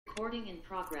Recording in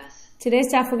progress.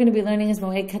 Today's daf we're going to be learning is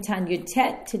Moed Katan Yud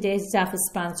Tet. Today's daf is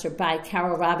sponsored by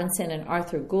Carol Robinson and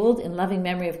Arthur Gould in loving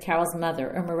memory of Carol's mother,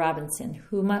 Irma Robinson,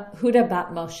 Huda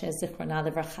Bat Moshe Zichrona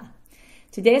Levracha.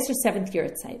 Today is her 7th year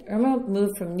at site. Irma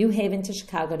moved from New Haven to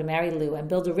Chicago to marry Lou and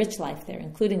build a rich life there,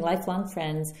 including lifelong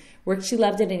friends, work she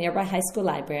loved at a nearby high school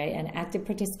library, and active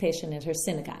participation in her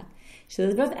synagogue. She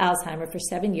lived with Alzheimer for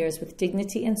 7 years with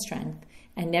dignity and strength,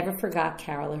 and never forgot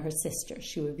Carol or her sister.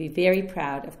 She would be very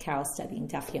proud of Carol studying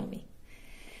Daf Yomi.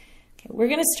 Okay, we're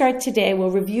going to start today.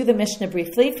 We'll review the Mishnah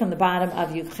briefly from the bottom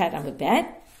of Yudchet Amud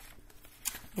Bet.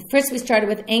 First, we started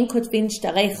with Ein Kotvin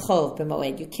Shtarei Chov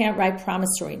b'Moed. You can't write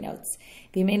promissory notes.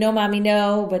 B'mei no mami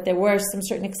no, but there were some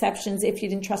certain exceptions. If you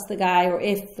didn't trust the guy or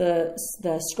if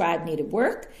the scribe needed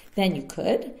work, then you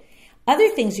could. Other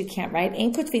things you can't write,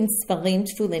 Ein Kotvin Sfarim,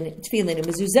 tefillin, and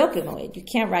mezuzot b'Moed. You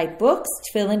can't write books,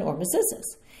 tefillin, or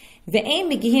mezuzos. Ve'ein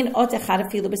megihin ot echad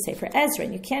afilu b'Sefer Ezra.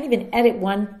 And you can't even edit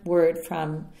one word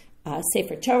from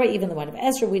Sefer Torah, even the one of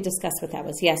Ezra. We discussed what that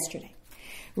was yesterday.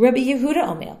 Rabbi Yehuda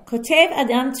Omer, Kotev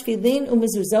Adam tefillin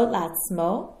umezuzot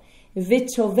la'atzmo,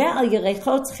 v'toveh al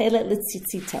yerechot techelet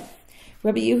l'tzitzito.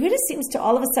 Rabbi Yehuda seems to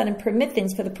all of a sudden permit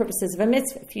things for the purposes of a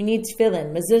mitzvah. If you need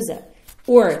tefillin, mezuzah,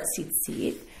 or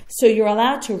tzitzit, so you're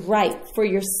allowed to write for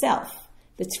yourself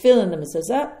the tefillin, the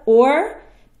mezuzah, or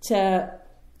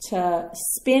to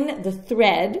spin the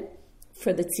thread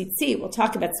for the tzitzit. We'll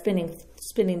talk about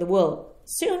spinning the wool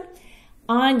soon,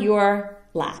 on your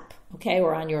lap, okay,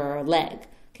 or on your leg.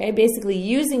 Okay, basically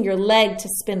using your leg to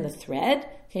spin the thread.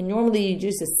 Okay, normally you'd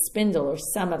use a spindle or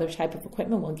some other type of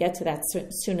equipment. We'll get to that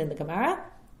soon in the Gemara.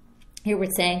 Here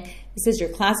we're saying this is your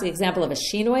classic example of a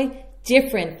shinoi,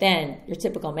 different than your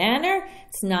typical manner.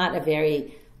 It's not a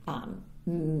very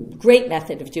great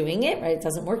method of doing it, right? It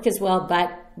doesn't work as well,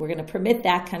 but we're going to permit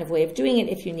that kind of way of doing it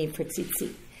if you need for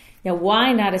tzitzit. Now,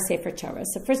 why not a Sefer Torah?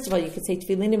 So first of all, you could say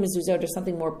tefillin and mezuzot or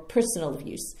something more personal of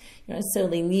use. You don't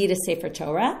necessarily need a Sefer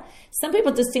Torah. Some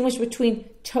people distinguish between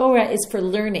Torah is for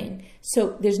learning.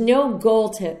 So there's no goal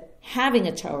to having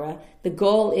a Torah. The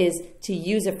goal is to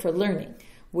use it for learning.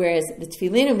 Whereas the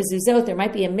tefillin and mezuzot, there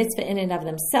might be a mitzvah in and of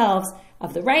themselves,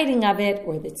 of the writing of it,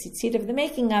 or the tzitzit of the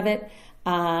making of it.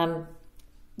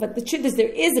 But the truth is there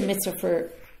is a mitzvah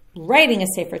for writing a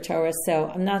Sefer Torah,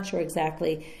 so I'm not sure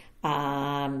exactly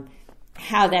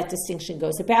how that distinction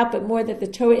goes about, but more that the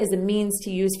Torah is a means to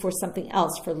use for something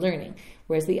else, for learning,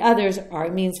 whereas the others are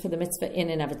a means for the mitzvah in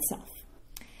and of itself.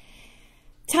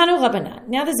 Tanu Rabbanan.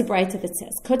 Now there's a braita that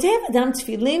says, Kotev Adam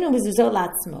tefillin umezuzot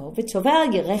la'atzmo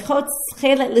v'tovel yerechot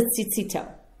techelet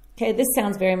l'tzitzito. Okay, this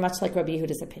sounds very much like Rabbi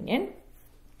Yehuda's opinion.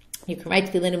 You can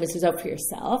write tefillin and mezuzot for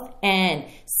yourself and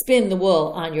spin the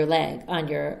wool on your leg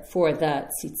for the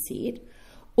tzitzit.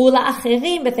 Ula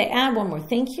acherim, but they add one more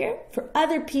thing here. For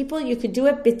other people, you could do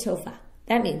it bitova.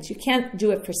 That means you can't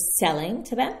do it for selling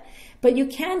to them, but you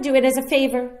can do it as a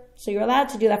favor. So you're allowed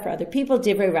to do that for other people.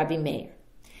 Divrei Rabbi Meir.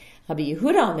 Rabbi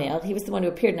Yehuda Omer, he was the one who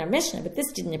appeared in our Mishnah, but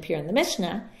this didn't appear in the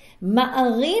Mishnah.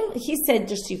 Ma'arim, he said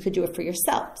just you could do it for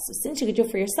yourself. So since you could do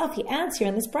it for yourself, he adds here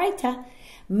in this braita,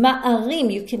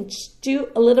 ma'arim, you can do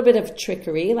a little bit of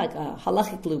trickery, like a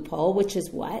halachic loophole, which is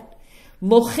what?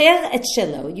 Mocher et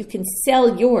shelo, you can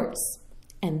sell yours.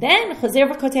 And then, chozer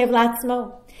v'kotev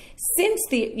la'atzmo. Since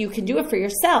you can do it for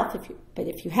yourself, but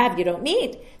if you have, you don't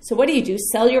need. So what do?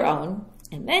 Sell your own,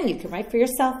 and then you can write for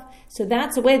yourself. So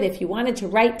that's a way that if you wanted to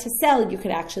write to sell, you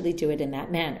could actually do it in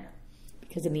that manner.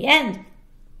 Because in the end,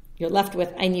 you're left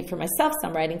with, I need for myself, so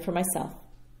I'm writing for myself.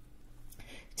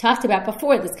 Talked about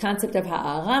before this concept of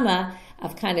ha'arama,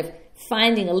 of kind of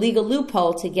finding a legal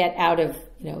loophole to get out of,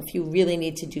 if you really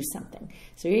need to do something.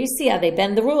 So here you see how they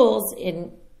bend the rules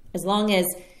as long as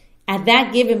at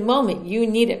that given moment you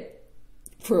need it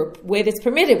for a way that's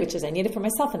permitted, which is I need it for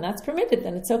myself and that's permitted,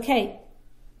 then it's okay.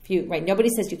 Nobody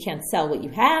says you can't sell what you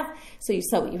have, so you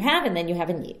sell what you have and then you have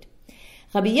a need.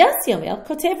 Rabbi Yossi Omer,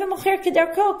 kotev v'mocher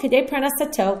kedarko, kedei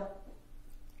parnasato.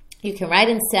 You can write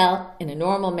and sell in a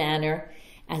normal manner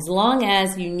as long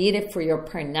as you need it for your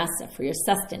parnasa, for your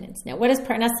sustenance. Now, what does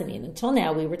parnasa mean? Until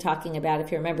now, we were talking about,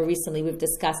 if you remember recently, we've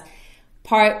discussed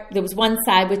there was one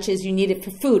side, which is you need it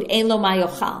for food. Ein lo ma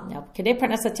yochal. Now, kedei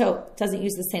parnasato doesn't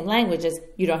use the same language as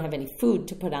you don't have any food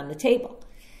to put on the table.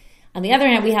 On the other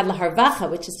hand, we had laharvacha,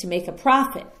 which is to make a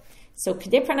profit. So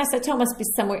kedei parnasato must be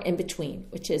somewhere in between,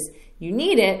 which is you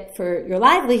need it for your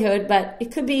livelihood, but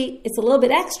it's a little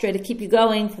bit extra to keep you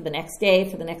going for the next day,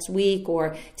 for the next week,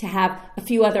 or to have a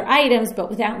few other items, but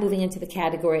without moving into the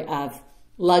category of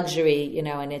luxury,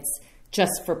 and it's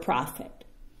just for profit.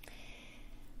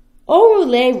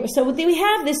 So we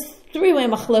have this Three-way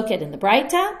machloket in the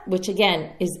braita, which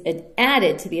again is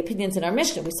added to the opinions in our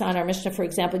Mishnah. We saw in our Mishnah, for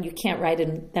example, you can't write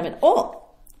in them at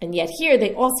all. And yet here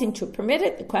they all seem to permit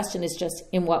it. The question is just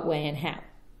in what way and how.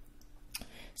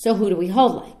 So who do we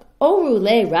hold like? Oru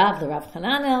le Rav Rav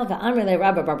Chananel, va'amri le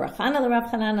Rabba Bar Chana le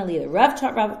Rav Chananel, either Rav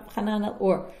taught Rav Chananel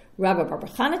or Rabba Bar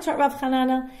Chana taught Rav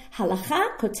Chananel.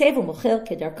 Halacha kotev u'muchil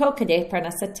kedarko kadei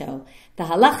parnasato. The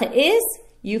halacha is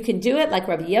you can do it like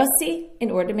Rabbi Yossi in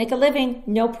order to make a living,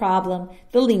 no problem.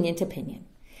 The lenient opinion.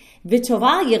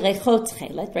 V'tova yerechot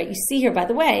techelet. Right? You see here, by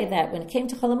the way, that when it came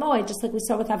to chol hamoed, just like we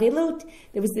saw with avelut,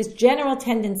 there was this general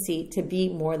tendency to be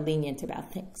more lenient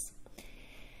about things.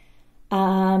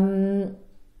 Tovel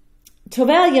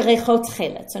yerechot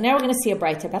techelet. So now we're going to see a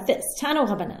braita about this. Tano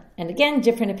Rabbanan. And again,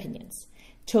 different opinions.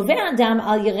 Tovel adam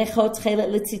al yerechot techelet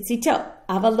l'tzitzito.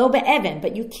 Aval lo be'even.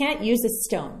 But you can't use a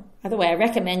stone. By the way, I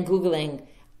recommend Googling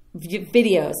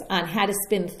videos on how to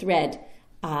spin thread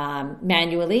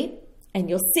manually. And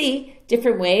you'll see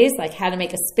different ways, like how to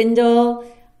make a spindle,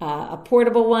 a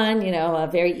portable one, a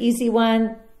very easy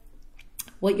one.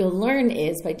 What you'll learn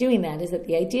is, by doing that, is that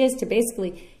the idea is to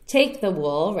basically take the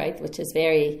wool, right, which is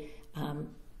very... I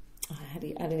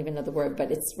don't even know the word,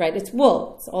 but it's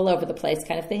wool. It's all over the place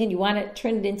kind of thing. And you want to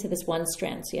turn it into this one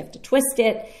strand. So you have to twist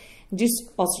it and do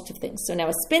all sorts of things. So now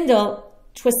a spindle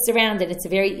twists around and it's a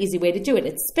very easy way to do it.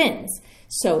 It spins.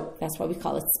 So that's why we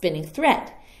call it spinning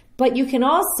thread. But you can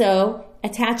also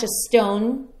attach a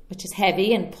stone, which is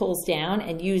heavy and pulls down,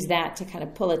 and use that to kind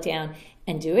of pull it down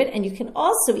and do it. And you can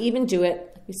also even do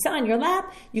it, like we saw in your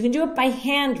lap, you can do it by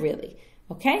hand really.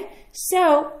 Okay?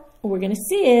 So what we're going to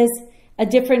see is a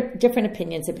different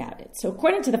opinions about it. So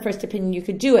according to the first opinion, you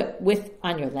could do it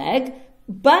on your leg,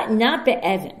 but not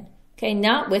be'even. Okay,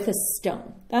 not with a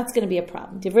stone. That's going to be a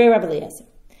problem. Divrei Rabbi Eliezer.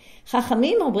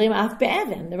 Chachamim omrim af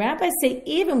be'even. The rabbis say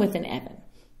even with an evan.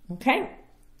 Okay,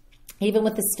 even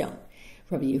with a stone.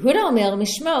 Rabbi Yehuda omer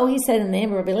mishmo. He said in the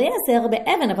name of Rabbi Eliezer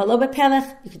be'even aval lo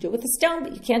be'pelech. You could do it with a stone,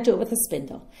 but you can't do it with a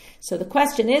spindle. So the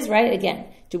question is, right? Again,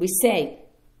 do we say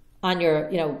on your,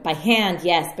 by hand,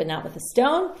 yes, but not with a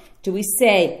stone? Do we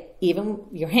say even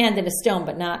your hand in a stone,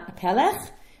 but not a pelech?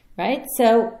 Right?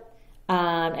 So,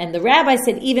 and the rabbi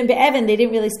said even be'even, they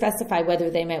didn't really specify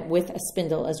whether they meant with a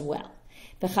spindle as well.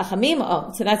 The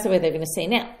chachamim, so that's the way they're going to say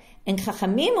now. And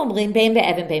chachamim omrim bein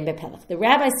be'even bein be'pelech. The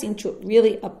rabbis seem to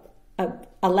really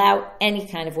allow any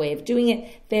kind of way of doing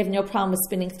it. They have no problem with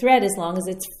spinning thread as long as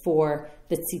it's for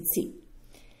the tzitzit.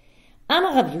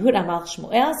 Amar Rabbi Yehuda Amar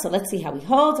Shmuel. So let's see how we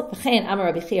hold. V'chein Amar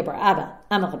Rabbi Chia bar Abba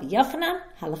Amar Rabbi Yochanan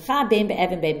halacha bein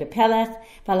be'even bein be'pelech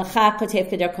v'halacha kotev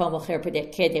kedarko mocher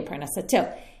kedei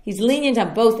parnasato. He's lenient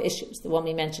on both issues, the one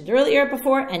we mentioned earlier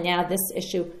before, and now this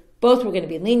issue. Both we're going to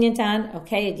be lenient on.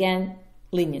 Okay, again,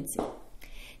 leniency.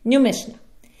 New Mishnah.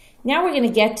 Now we're going to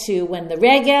get to when the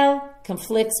regel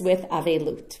conflicts with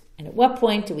avelut, and at what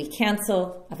point do we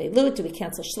cancel avelut? Do we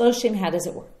cancel shloshim? How does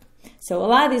it work? So a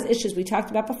lot of these issues we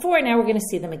talked about before, now we're going to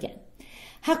see them again.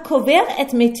 Hakover et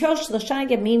meto shlosha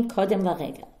yamim kodem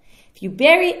laregel. If you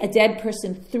bury a dead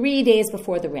person 3 days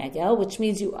before the regel, which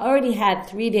means you already had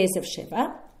 3 days of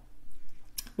shiva,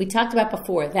 we talked about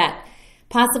before that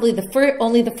possibly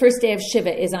only the first day of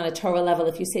shiva is on a Torah level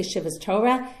if you say shiva's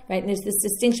Torah, right? And there's this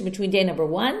distinction between day number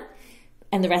 1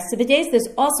 and the rest of the days. There's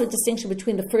also a distinction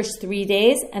between the first 3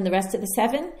 days and the rest of the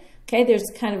 7. Okay, there's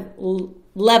kind of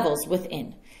levels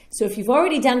within. So if you've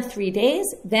already done 3 days,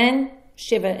 then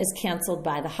shiva is canceled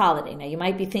by the holiday. Now you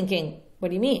might be thinking, what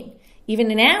do you mean? Even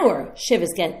an hour, shivas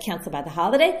get canceled by the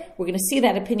holiday. We're going to see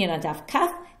that opinion on Daf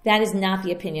Kaf. That is not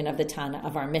the opinion of the Tana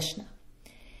of our Mishnah.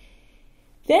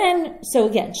 Then, so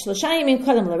again, shlosha yamim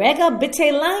kodem l'regel,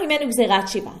 b'teila yimenu gzerat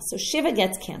shiva. So shiva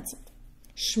gets canceled.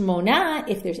 Shmona,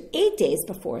 if there's 8 days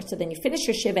before, so then you finish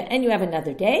your shiva and you have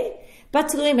another day,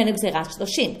 batlu yimenu gzerat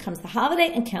shloshim. Comes the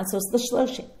holiday and cancels the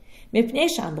shloshim. Mipnei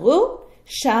shamru,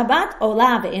 Shabbat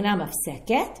ola ve'ena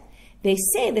mafseket. They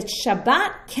say that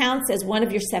Shabbat counts as one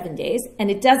of your 7 days, and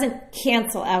it doesn't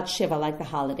cancel out Shiva like the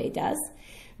holiday does.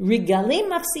 Regalim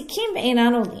mafsikim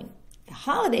ve'enan olim. The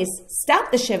holidays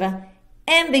stop the Shiva,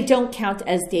 and they don't count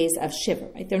as days of Shiva,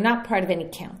 right? They're not part of any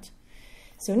count.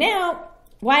 So now,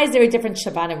 why is there a different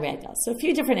Shabbat and Regel? So a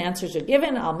few different answers are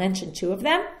given. I'll mention 2 of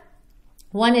them.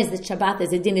 One is that Shabbat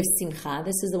is a din of simcha.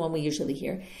 This is the one we usually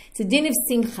hear. It's a din of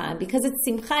simcha. And because it's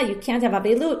simcha, you can't have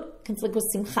avelut, conflict with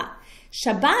simcha.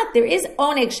 Shabbat, there is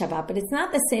oneg Shabbat, but it's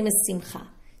not the same as simcha.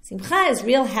 Simcha is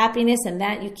real happiness, and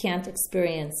that you can't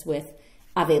experience with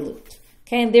avelut.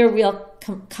 Okay, and they're real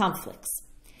conflicts.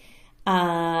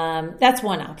 That's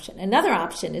one option. Another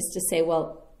option is to say,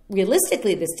 well,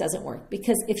 realistically, this doesn't work,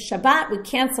 because if Shabbat would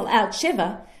cancel out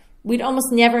Shiva, we'd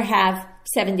almost never have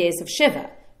 7 days of Shiva.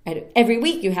 every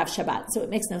week you have Shabbat. So it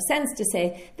makes no sense to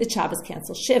say that Shabbos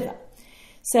cancels Shiva.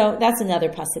 So that's another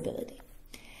possibility.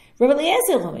 Rabbi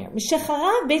Eliezer Omer,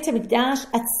 Mishacharav Beit HaMikdash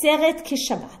atzeret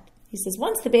kishabbat. He says,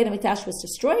 once the Beit HaMikdash was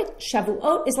destroyed,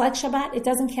 Shavuot is like Shabbat. It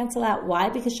doesn't cancel out. Why?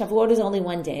 Because Shavuot is only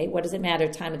one day. What does it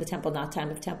matter, time of the temple, not time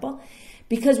of temple?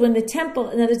 Because when the temple,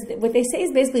 in other words, what they say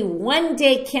is basically one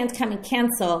day can't come and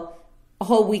cancel a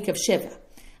whole week of Shiva.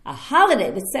 A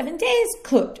holiday that's 7 days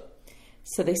could.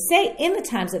 So they say in the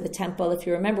times of the temple, if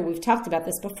you remember, we've talked about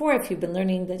this before, if you've been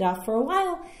learning the daf for a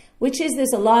while, which is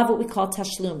there's a law of what we call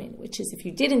tashlumin, which is if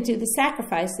you didn't do the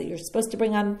sacrifice that you're supposed to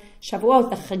bring on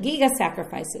Shavuot, the chagiga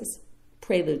sacrifices,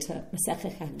 prelude to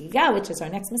Masechet Chagiga, which is our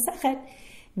next Masechet,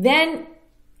 then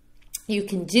you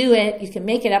can do it, you can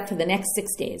make it up for the next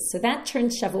 6 days. So that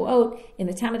turns Shavuot in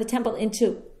the time of the temple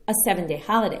into a 7-day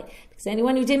holiday. Because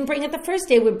anyone who didn't bring it the first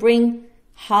day would bring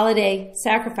holiday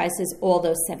sacrifices all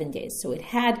those 7 days. So it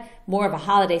had more of a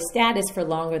holiday status for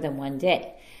longer than 1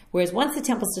 day. Whereas once the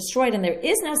temple is destroyed and there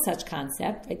is no such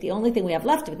concept, right, the only thing we have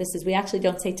left of this is we actually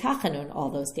don't say Tachanun all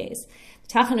those days.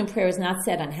 Tachanun prayer is not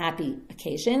said on happy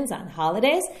occasions, on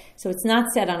holidays, so it's not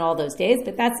said on all those days,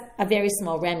 but that's a very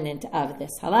small remnant of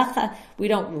this halacha. We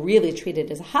don't really treat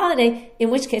it as a holiday,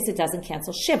 in which case it doesn't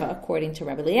cancel Shiva, according to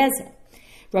Rabbi Eliezer.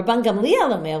 Rabban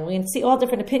Gamliel Omer, we can see all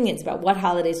different opinions about what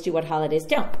holidays do, what holidays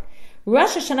don't.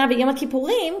 Rosh Hashana v'Yom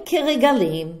Kippurim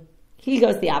kiregalim. He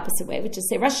goes the opposite way, which is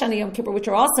say Rosh Hashanah, Yom Kippur, which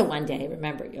are also 1 day.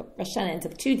 Remember, Rosh Hashanah ends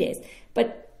up 2 days.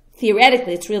 But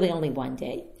theoretically, it's really only 1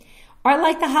 day. Are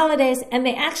like the holidays, and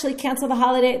they actually cancel the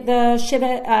holiday, the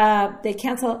Shiva, they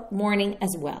cancel mourning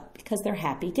as well, because they're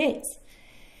happy days.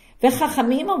 We don't hold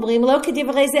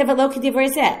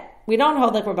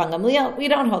like Rabban Gamliel, we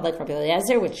don't hold like Rabbi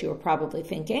Eliezer, which you were probably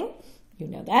thinking. You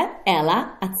know that.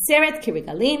 Ela, atzeret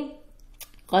kirigalim,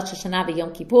 Rosh Hashanah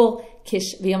v'Yom Kippur,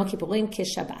 v'Yom Kippurim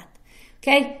kish Shabbat.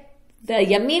 Okay, the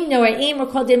Yamim Noraim are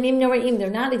called Yamim Noraim.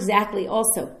 They're not exactly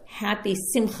also happy,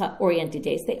 simcha-oriented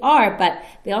days. They are, but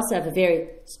they also have a very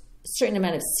certain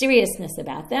amount of seriousness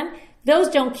about them. Those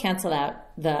don't cancel out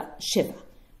the Shiva.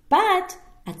 But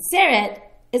Atzeret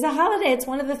is a holiday. It's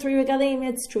one of the 3 regalim.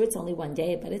 It's true, it's only 1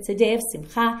 day, but it's a day of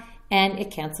simcha, and it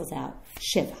cancels out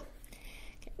Shiva.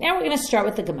 Okay, now we're going to start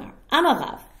with the Gemara.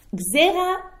 Amarav,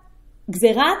 Gzerat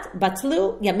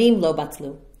batlu, Yamim lo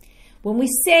batlu. When we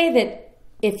say that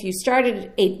if you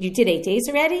started you did 8 days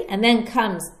already, and then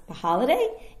comes the holiday,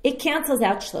 it cancels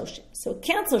out shloshim. So it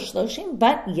cancels shloshim,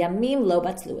 but yamim lo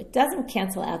batzlu. It doesn't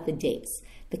cancel out the days.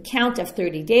 The count of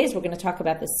 30 days, we're going to talk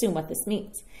about this soon, what this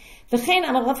means. V'chein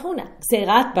amar Rav Huna,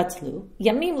 gzerat batlu,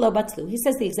 yamim lo batzlu. He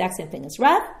says the exact same thing as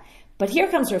Rav, but here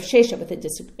comes Rav Shesha with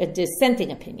a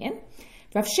dissenting opinion.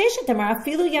 Rav Shesha tamar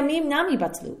afilu yamim nami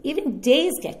batzlu. Even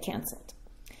days get canceled.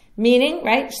 Meaning,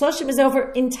 right, shloshim is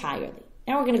over entirely.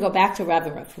 Now we're going to go back to Rav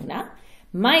and Rav Huna.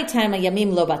 My time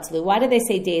yamim lo batzlu. Why do they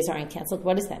say days aren't canceled?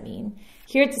 What does that mean?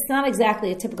 Here it's not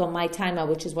exactly a typical my time,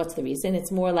 which is what's the reason.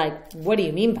 It's more like, what do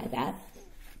you mean by that?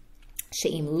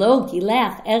 She'im lo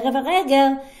gilech erev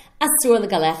haregel asur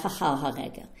legalech achar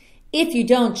haregel. If you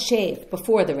don't shave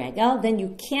before the regel, then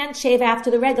you can't shave after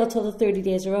the regel till the 30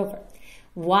 days are over.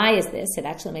 Why is this? It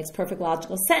actually makes perfect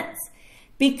logical sense.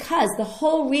 Because the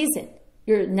whole reason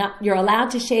you're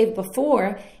allowed to shave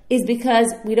before is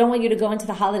because we don't want you to go into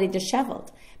the holiday disheveled.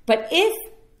 But if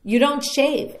you don't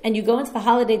shave and you go into the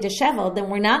holiday disheveled, then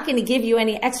we're not going to give you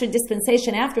any extra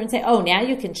dispensation after and say, oh, now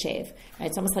you can shave. Right?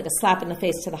 It's almost like a slap in the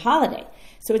face to the holiday.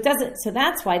 So it doesn't. So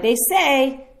that's why they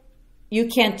say you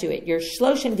can't do it. Your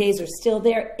shloshim days are still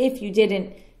there. If you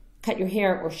didn't cut your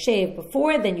hair or shave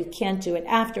before, then you can't do it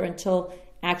after until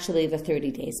actually the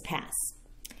 30 days pass.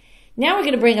 Now we're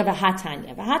going to bring up a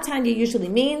hatanya. A hatanya usually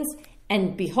means,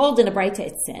 and behold in a braita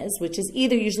it says, which is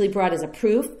either usually brought as a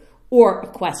proof or a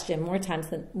question. More times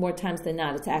than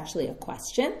not, it's actually a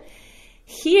question.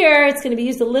 Here, it's going to be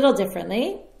used a little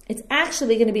differently. It's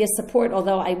actually going to be a support,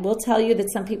 although I will tell you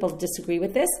that some people disagree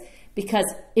with this,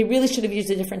 because it really should have used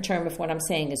a different term if what I'm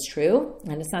saying is true.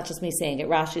 And it's not just me saying it.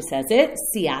 Rashi says it,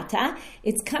 siyata.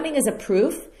 It's coming as a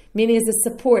proof, meaning as a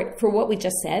support for what we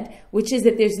just said, which is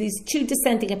that there's these 2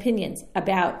 dissenting opinions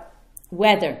about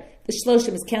whether the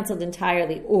shloshim is canceled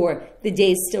entirely or the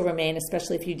days still remain,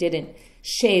 especially if you didn't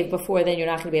shave before, then you're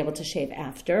not going to be able to shave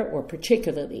after, or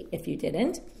particularly if you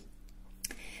didn't.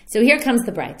 So here comes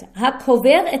the braita.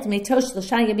 HaKover et meto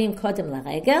 3 yamim kodem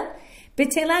laregel,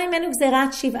 b'telai menu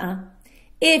gzerat shiva.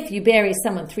 If you bury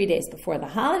someone 3 days before the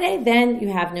holiday, then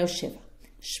you have no shiva.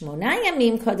 8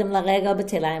 yamim kodem laregel,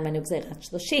 b'telai menu gzerat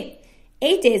shloshim.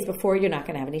 8 days before, you're not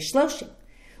going to have any shloshim.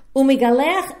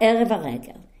 Umigalech erev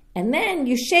haregel. And then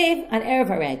you shave on erev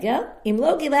haregel. Im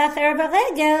lo gilech erev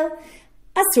haregel,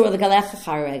 Asur l'galech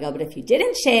achar regel, but if you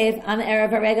didn't shave on the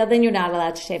erev haregel, then you're not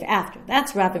allowed to shave after.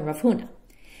 That's Rav and Rav Huna.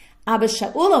 Abba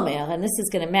Shaul omer, and this is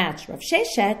going to match Rav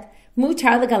Sheshet,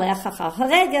 mutar l'galech achar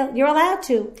haregel, you're allowed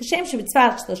to. Kashem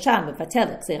shemitzvah shloshim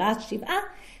mevatel gzerat shiva.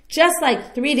 Just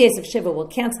like 3 days of shiva will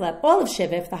cancel out all of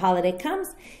shiva if the holiday comes,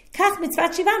 kach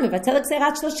mitzvah shiva mevatel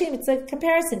gzerat shloshim. It's a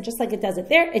comparison, just like it does it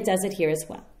there, it does it here as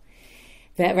well.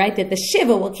 Right, that the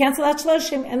shiva will cancel out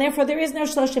shloshim, and therefore there is no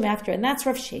shloshim after, and that's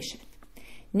Rav Sheshet.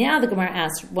 Now the Gemara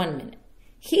asks, 1 minute.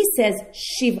 He says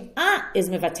shiva is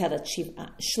mevatelet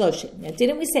shiva shloshim. Now,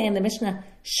 didn't we say in the Mishnah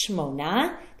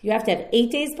shmona you have to have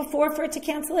 8 days before for it to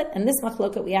cancel it? And this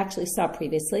machloket we actually saw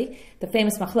previously, the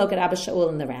famous machloket Abba Shaul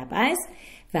and the rabbis.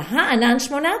 V'ha'anan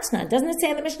shmonatna. Doesn't it say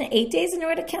in the Mishnah 8 days in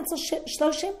order to cancel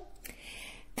shloshim?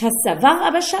 Kasavar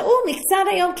Abba Shaul miktzad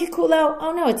hayom kikulo.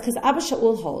 Oh no, it's because Abba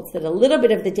Shaul holds that a little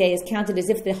bit of the day is counted as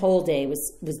if the whole day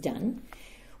was done.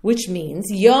 Which means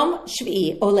Yom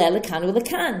Shvi'i Oleh Lekan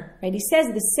Ulekan. Right? He says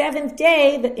the 7th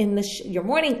day your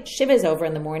morning shiva is over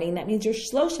in the morning. That means your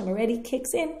shloshim already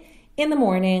kicks in the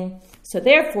morning. So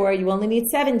therefore, you only need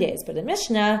 7 days. But the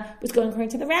Mishnah was going according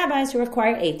to the rabbis who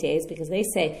require 8 days because they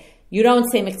say you don't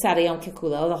say Miktzad Yom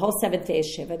Kikulo. The whole 7th day is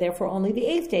shiva. Therefore, only the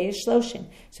 8th day is shloshim.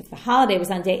 So if the holiday was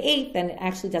on day 8, then it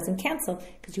actually doesn't cancel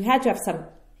because you had to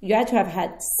have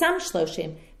had some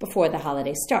shloshim before the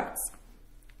holiday starts.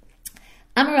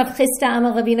 Amar Rav Chisda,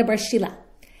 Amar Ravina Bar Shila.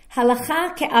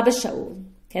 Halacha ke Abba Shaul.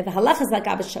 Okay, the halacha is like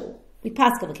Abba Shaul. We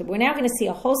paskel the Kippur. We're now going to see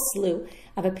a whole slew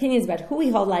of opinions about who we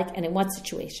hold like and in what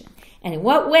situation. And in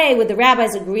what way would the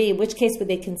rabbis agree, in which case would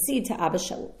they concede to Abba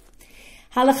Shaul.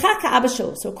 Halacha ke Abba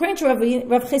Shaul. So according to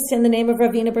Rav Chisda in the name of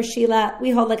Ravina Bar Shila,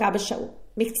 we hold like Abba Shaul.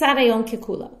 Miktzad hayom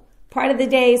kekulo. Part of the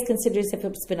day is considered as if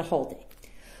it's been a whole day.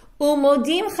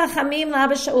 Umodim chachamim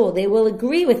l'Abba Shaul. They will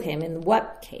agree with him in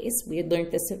what case? We had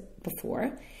learned this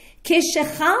before.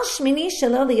 Kishechal shmini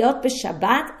shelo liot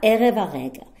b'Shabbat erev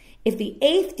haregel. If the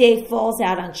 8th day falls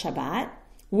out on Shabbat,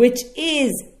 which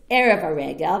is erev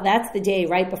haregel, that's the day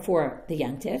right before the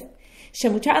yantif.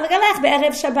 Shemutar legalech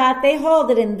be'erev Shabbat. They hold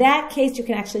that in that case you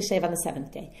can actually shave on the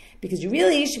 7th day because you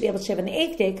should be able to shave on the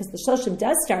 8th day because the shloshim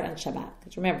does start on Shabbat.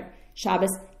 Because remember,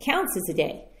 Shabbos counts as a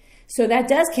day. So that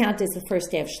does count as the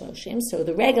first day of shloshim. So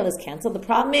the regel is canceled. The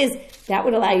problem is that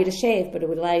would allow you to shave, but it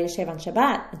would allow you to shave on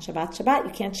Shabbat. And Shabbat,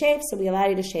 you can't shave, so we allow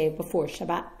you to shave before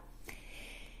Shabbat.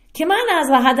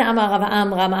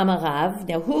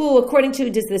 Now, who, according to,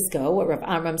 does this go? What Rav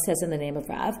Amram says in the name of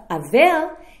Rav.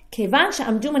 Avel, kevan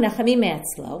she'amdu menachamim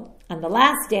me'atzlo. On the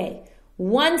last day,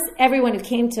 once everyone who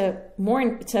came to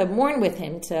mourn with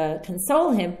him, to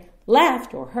console him,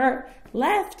 left, or her,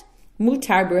 left,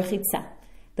 mutar b'rechitza.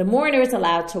 The mourner is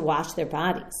allowed to wash their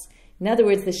bodies. In other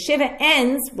words, the shiva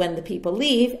ends when the people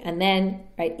leave, and then,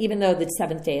 right, even though the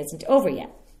 7th day isn't over yet.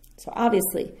 So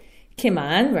obviously,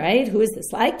 Kiman, right, who is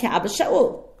this like? Abba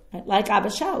Shaul, right? Like Abba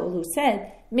Shaul, who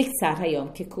said, Miktzat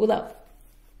hayom kikulo.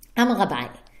 Amar Rabbi,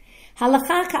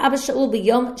 halacha ka'Abba Shaul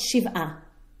b'yom shiv'a.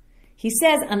 He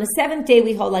says, on the 7th day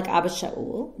we hold like Abba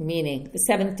Shaul, meaning the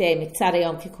 7th day, Miktzat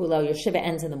hayom kikulo, your shiva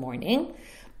ends in the morning.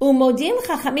 Umodim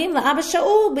chachamim la'Abba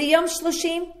Shaul b'yom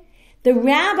shloshim. The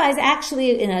rabbis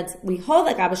actually, we hold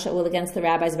like Abba Shaul against the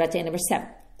rabbis about day number 7.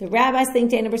 The rabbis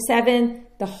think day number 7,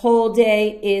 the whole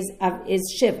day is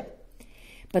shiva.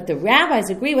 But the rabbis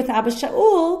agree with Abba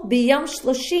Shaul b'yom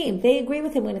shloshim. They agree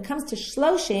with him when it comes to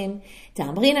shloshim,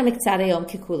 d'amrina miktzad hayom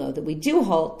kikulo, that we do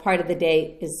hold part of the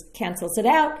day cancels it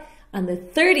out. On the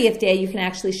 30th day, you can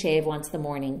actually shave once the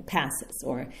morning passes,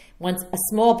 or once a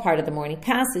small part of the morning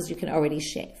passes, you can already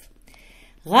shave.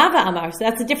 Rava Amar, so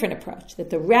that's a different approach, that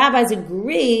the rabbis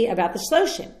agree about the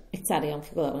shloshim.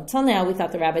 Until now, we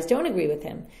thought the rabbis don't agree with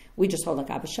him. We just hold like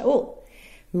Abba Shaul.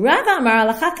 Rava Amar,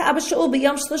 alacha ka'Abba Shaul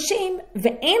b'yom shloshim,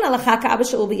 ve'en alacha ka'Abba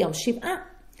Shaul b'yom shiv'a.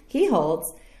 He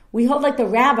holds, we hold like the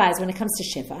rabbis when it comes to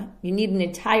shiva. You need an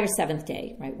entire 7th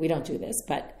day, right? We don't do this,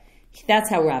 but that's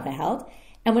how Rava held.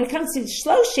 And when it comes to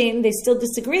shloshim, they still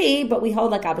disagree, but we hold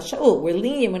like Abba Shaul. We're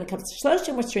lenient when it comes to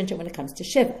shloshim, we're stringent when it comes to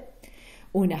shiva.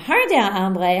 In Nahardea,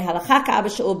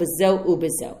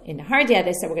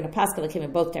 they said we're going to paskel like him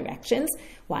in both directions.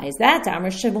 Why is that?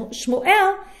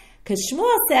 Shmuel, because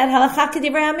Shmuel said,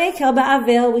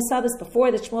 we saw this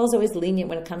before, that Shmuel is always lenient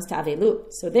when it comes to avelu.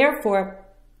 So therefore,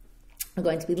 we're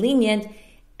going to be lenient,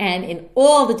 and in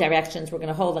all the directions, we're going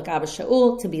to hold like Abba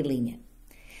Shaul to be lenient.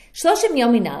 Shloshim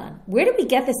yom minalan. Where did we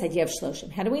get this idea of shloshim?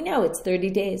 How do we know it's 30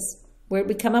 days? Where did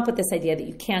we come up with this idea that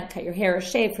you can't cut your hair or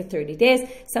shave for 30 days?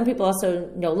 Some people also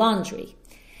know laundry.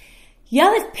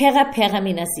 Yalef pera pera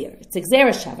min nazir. It's a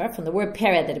gzera shavar from the word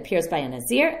pera that appears by a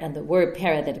nazir and the word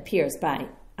pera that appears by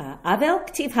Avel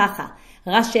ktiv hacha.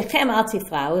 Rashechem al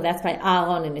tifrau. That's by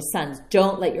Aaron and his sons.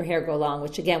 Don't let your hair grow long,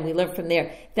 which again, we learn from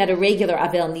there that a regular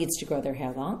Avel needs to grow their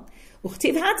hair long.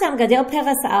 Uchtiv hatam gadel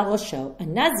peras al rosho. A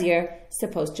Nazir is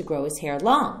supposed to grow his hair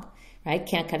long, right?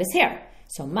 Can't cut his hair.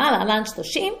 So mal alan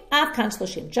shloshim, av kan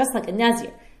shloshim. Just like a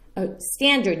Nazir. A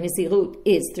standard Nazirut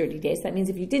is 30 days. That means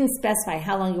if you didn't specify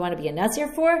how long you want to be a Nazir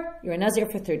for, you're a Nazir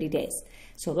for 30 days.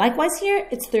 So likewise here,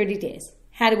 it's 30 days.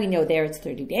 How do we know there it's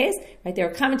 30 days? Right? There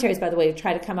are commentaries, by the way, to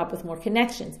try to come up with more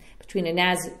connections between a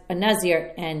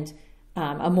Nazir and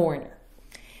a mourner.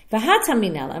 V'hatam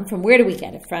minelam, from where do we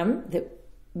get it from? The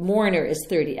mourner is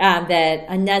 30, that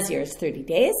a Nazir is 30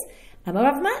 days.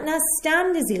 Amarav matna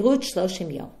stam Nazirut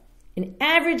shloshim yom. An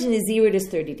average Nazirut is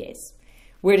 30 days.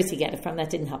 Where does he get it from? That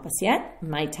didn't help us yet.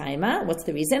 My taima. What's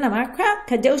the reason? Amar kra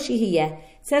kadosh yihiyeh. It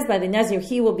says by the Nazir,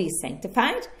 he will be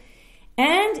sanctified.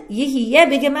 And yihiyeh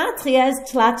b'gematria is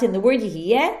tlatin. The word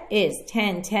yihiyeh is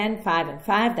 10, 10, 5, and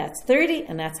 5. That's 30,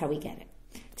 and that's how we get it.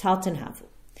 Talton havu.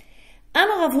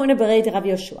 Amar Rav Huna b'rei Rav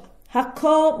Yoshua.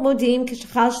 Hakol modim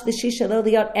k'shachal shlishi shelo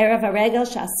liot erev haregel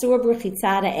she'asur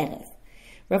b'rechitzat ha'erev.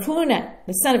 Rav Huna,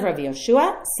 the son of Rav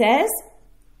Yoshua, says,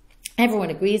 everyone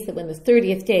agrees that when the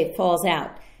 30th day falls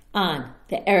out on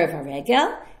the Erev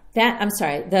HaRegel,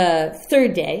 the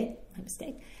third day, my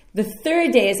mistake, the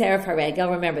third day is Erev HaRegel.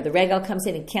 Remember, the Regel comes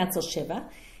in and cancels Shiva.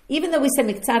 Even though we said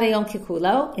Miktzad Yom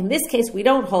Kikulo, in this case, we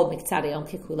don't hold Miktzad Yom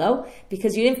Kikulo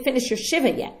because you didn't finish your Shiva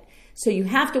yet. So you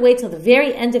have to wait till the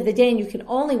very end of the day, and you can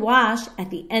only wash at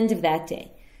the end of that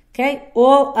day. Okay?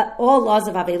 All laws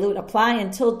of Avelut apply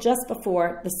until just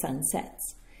before the sun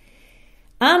sets.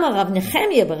 Amar Rav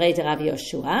Nechemia b'rei Rav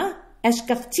Yoshua,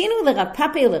 eshkachtinu l'Rav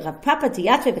Papa u'l'Rav Papa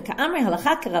tiyatre v'ka'amre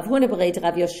halacha k'Rav Huna b'rei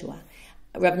Rav Yoshua.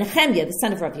 Rav Nechemia, the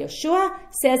son of Rav Yoshua,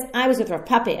 says, I was with Rav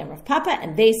Papa and Rav Papa,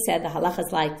 and they said the halacha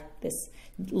is like this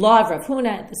law of Rav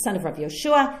Huna, the son of Rav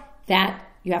Yoshua, that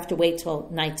you have to wait till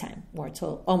nighttime, or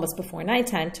till almost before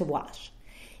nighttime to wash.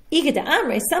 Iga de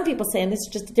Amre, some people say, and this is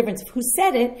just a difference of who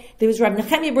said it, there was Rav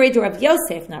Nechemia b'rei Rav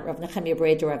Yosef, not Rav Nechemia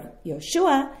b'rei Rav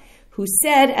Yoshua, who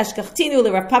said, Ashkachtinu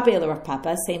l'Rav Papa l'Rav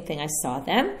Papa, same thing, I saw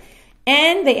them.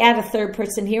 And they add a third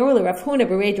person here, l'Rav Huna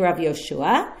b'rei Rav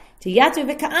Yoshua, to Yatu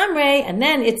v'ka'amre, and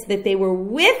then it's that they were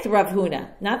with Rav Huna.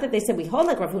 Not that they said, we hold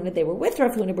like Rav Huna, they were with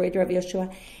Rav Huna b'rei Rav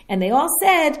Yoshua. And they all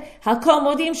said, Hakol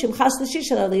modim shimcha shlishi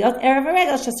shelo liot erev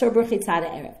haregel shasur b'rechitzat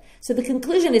ha'erev. So the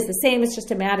conclusion is the same, it's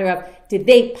just a matter of, did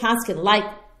they paskin like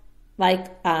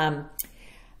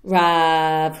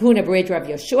Rav Huna b'rei Rav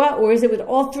Yoshua, or is it with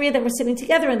all three of them were sitting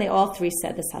together and they all three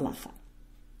said this halacha?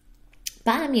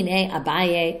 Ba'amine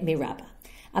Abaye mirabba.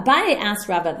 Abaye asked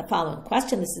Rabba the following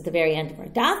question. This is the very end of our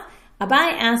daf.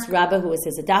 Abaye asked Rabba, who was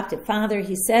his adopted father,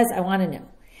 he says, I want to know,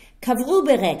 Kavru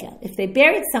beregel, if they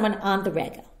buried someone on the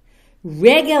regel,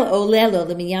 regel olelo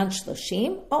leminyan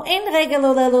shloshim, or en regel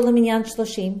olelo leminyan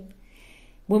shloshim?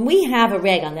 When we have a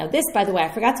regel, now this, by the way, I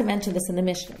forgot to mention this in the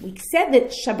Mishnah. We said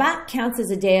that Shabbat counts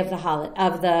as a day of the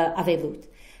Avelut,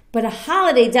 but a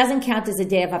holiday doesn't count as a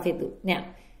day of Avelut. Now,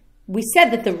 we said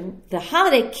that the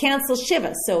holiday cancels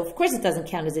Shiva, so of course it doesn't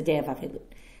count as a day of Avelut.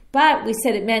 But we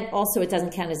said it meant also it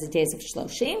doesn't count as the days of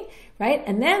shloshim, right?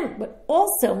 And then, but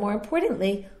also, more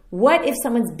importantly, what if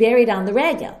someone's buried on the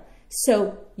regel?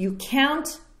 So you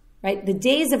count, right? The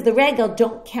days of the regel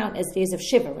don't count as days of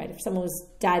Shiva, right? If someone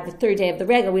died the third day of the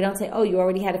regel, we don't say, oh, you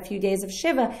already had a few days of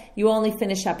Shiva. You only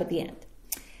finish up at the end.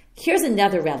 Here's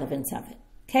another relevance of it,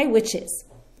 okay? Which is,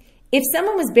 if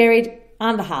someone was buried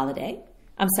on the holiday,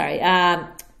 if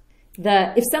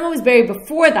someone was buried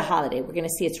before the holiday, we're going to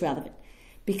see it's relevant.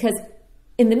 Because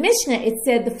in the Mishnah, it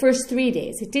said the first 3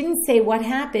 days. It didn't say what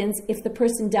happens if the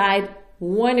person died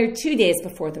 1 or 2 days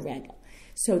before the regel.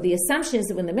 So the assumption is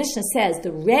that when the Mishnah says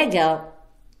the regel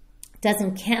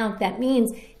doesn't count, that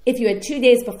means if you had 2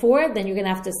 days before, then you're going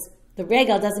to have to, the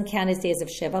regel doesn't count as days of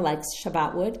Shiva, like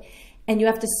Shabbat would, and you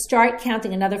have to start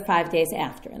counting another 5 days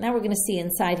after. And that we're going to see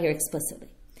inside here explicitly.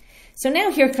 So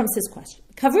now here comes his question.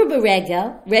 Kavru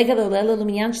b'regel, regel olelo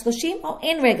l'minyan shloshim, or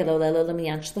en regel olelo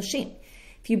l'minyan shloshim?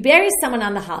 If you bury someone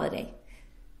on the holiday,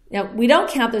 now we don't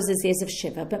count those as days of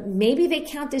Shiva, but maybe they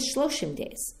count as shloshim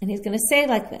days. And he's going to say it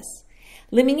like this.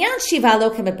 L'minyan shiva lo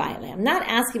k'mebayle. I'm not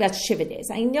asking about Shiva days.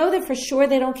 I know that for sure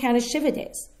they don't count as Shiva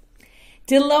days.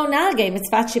 Dilo nage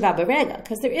mitzvat shiva b'regel,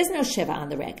 because there is no Shiva on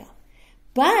the regel.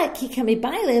 But ki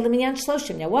k'mebayle l'minyan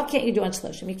shloshim. Now what can't you do on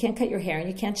shloshim? You can't cut your hair and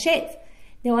you can't shave.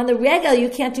 Now, on the regel, you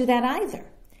can't do that either.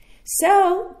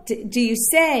 So, do you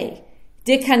say,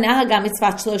 since the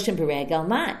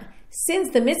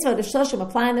mitzvot of shloshim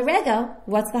apply in the regel,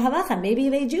 what's the halacha? Maybe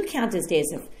they do count as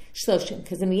days of shloshim,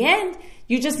 because in the end,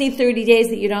 you just need 30 days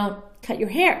that you don't cut your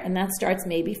hair, and that starts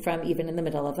maybe from even in the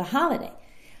middle of the holiday.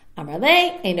 Amar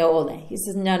le, eino ole. He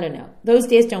says, no. Those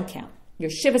days don't count. Your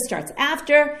shiva starts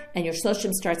after, and your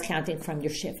shloshim starts counting from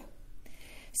your shiva.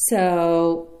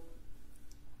 So,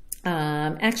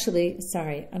 actually,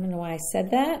 sorry, I don't know why I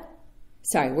said that.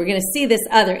 Sorry, we're going to see this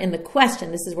other in the question.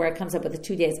 This is where it comes up with the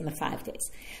 2 days and the 5 days.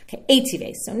 Okay, 80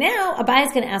 days. So now Abai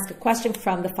is going to ask a question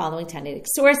from the following Tanaitic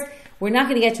source. We're not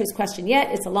going to get to his question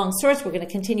yet. It's a long source. We're going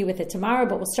to continue with it tomorrow,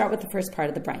 but we'll start with the first part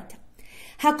of the braita.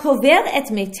 HaKover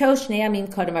et meto shnei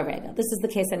yamim kodem haregel. This is the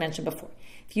case I mentioned before.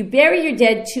 If you bury your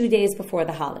dead 2 days before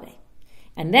the holiday,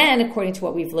 and then, according to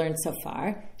what we've learned so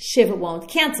far, shiva won't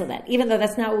cancel that, even though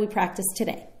that's not what we practice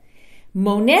today.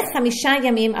 Monech hamisha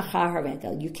yamim achar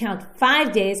haregel. You count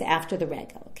 5 days after the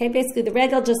regel. Okay, basically the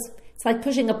regel it's like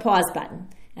pushing a pause button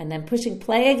and then pushing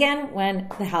play again when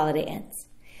the holiday ends.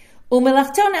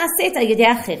 Umelachto na'aset al yedei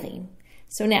achirim.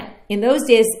 So now, in those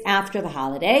days after the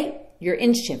holiday, you're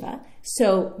in shiva,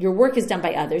 so your work is done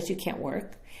by others, you can't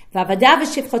work. Your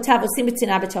servants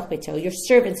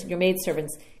and your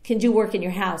maidservants can do work in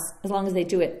your house as long as they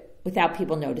do it without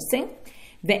people noticing.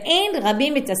 This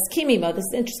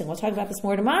is interesting. We'll talk about this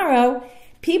more tomorrow.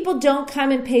 People don't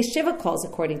come and pay shiva calls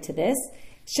according to this,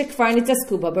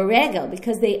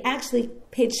 because they actually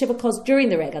paid shiva calls during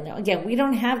the regel. Now, again, we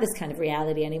don't have this kind of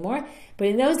reality anymore, but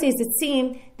in those days it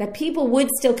seemed that people would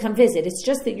still come visit. It's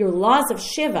just that your laws of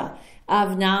shiva,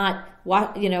 of not,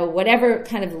 whatever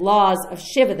kind of laws of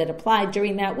shiva that applied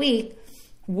during that week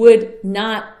would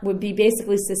be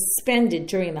basically suspended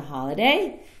during the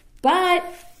holiday, but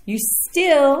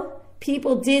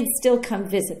people did still come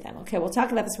visit them. Okay, we'll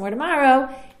talk about this more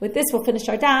tomorrow. With this, we'll finish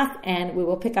our daf, and we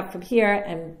will pick up from here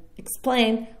and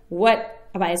explain what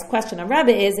Abai's question on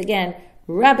Rabbi is. Again,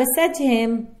 Rabbi said to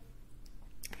him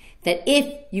that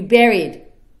if you buried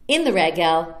in the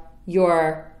regel,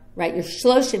 your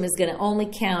shloshim is going to only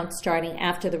count starting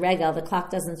after the regel. The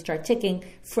clock doesn't start ticking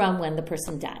from when the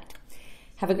person died.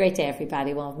 Have a great day,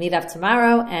 everybody. We'll meet up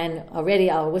tomorrow, and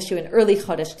already I'll wish you an early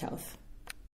Chodesh Tov.